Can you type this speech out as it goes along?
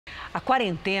A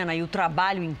quarentena e o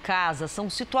trabalho em casa são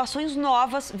situações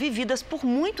novas vividas por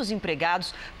muitos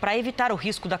empregados para evitar o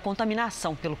risco da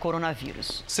contaminação pelo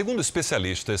coronavírus. Segundo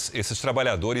especialistas, esses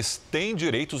trabalhadores têm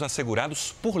direitos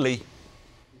assegurados por lei.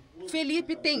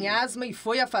 Felipe tem asma e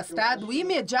foi afastado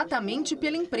imediatamente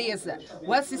pela empresa.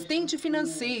 O assistente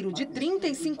financeiro de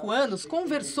 35 anos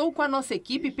conversou com a nossa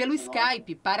equipe pelo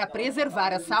Skype para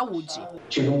preservar a saúde.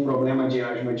 Tive um problema de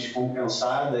asma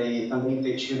descompensada e também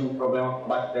ter tido um problema com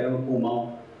bactéria no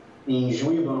pulmão em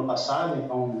junho do ano passado.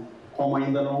 Então, como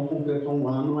ainda não completou um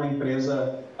ano, a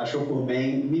empresa achou por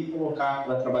bem me colocar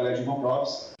para trabalhar de home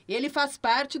office. Ele faz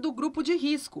parte do grupo de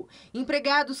risco,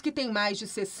 empregados que têm mais de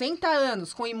 60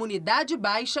 anos com imunidade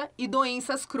baixa e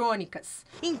doenças crônicas.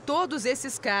 Em todos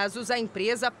esses casos, a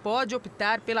empresa pode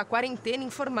optar pela quarentena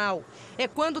informal. É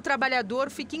quando o trabalhador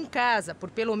fica em casa por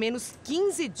pelo menos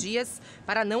 15 dias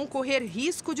para não correr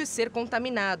risco de ser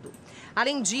contaminado.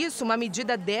 Além disso, uma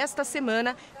medida desta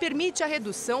semana permite a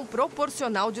redução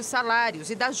proporcional de salários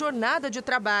e da jornada de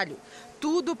trabalho.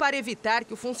 Tudo para evitar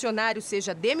que o funcionário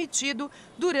seja demitido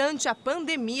durante a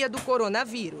pandemia do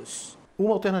coronavírus.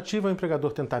 Uma alternativa é o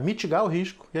empregador tentar mitigar o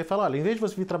risco e aí falar, olha, em vez de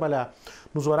você vir trabalhar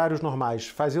nos horários normais,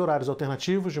 fazer horários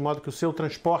alternativos, de modo que o seu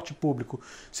transporte público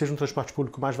seja um transporte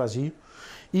público mais vazio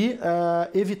e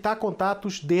evitar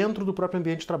contatos dentro do próprio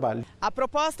ambiente de trabalho. A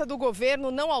proposta do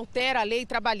governo não altera a lei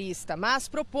trabalhista, mas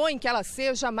propõe que ela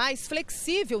seja mais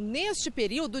flexível neste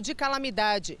período de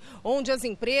calamidade, onde as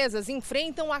empresas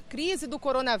enfrentam a crise do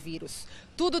coronavírus.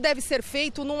 Tudo deve ser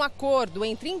feito num acordo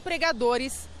entre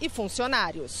empregadores e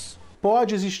funcionários.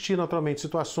 Pode existir, naturalmente,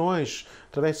 situações,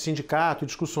 através de sindicato,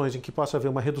 discussões em que possa haver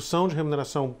uma redução de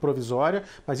remuneração provisória,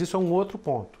 mas isso é um outro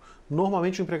ponto.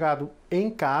 Normalmente o empregado em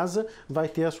casa vai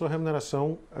ter a sua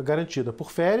remuneração garantida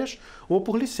por férias ou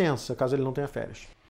por licença, caso ele não tenha férias.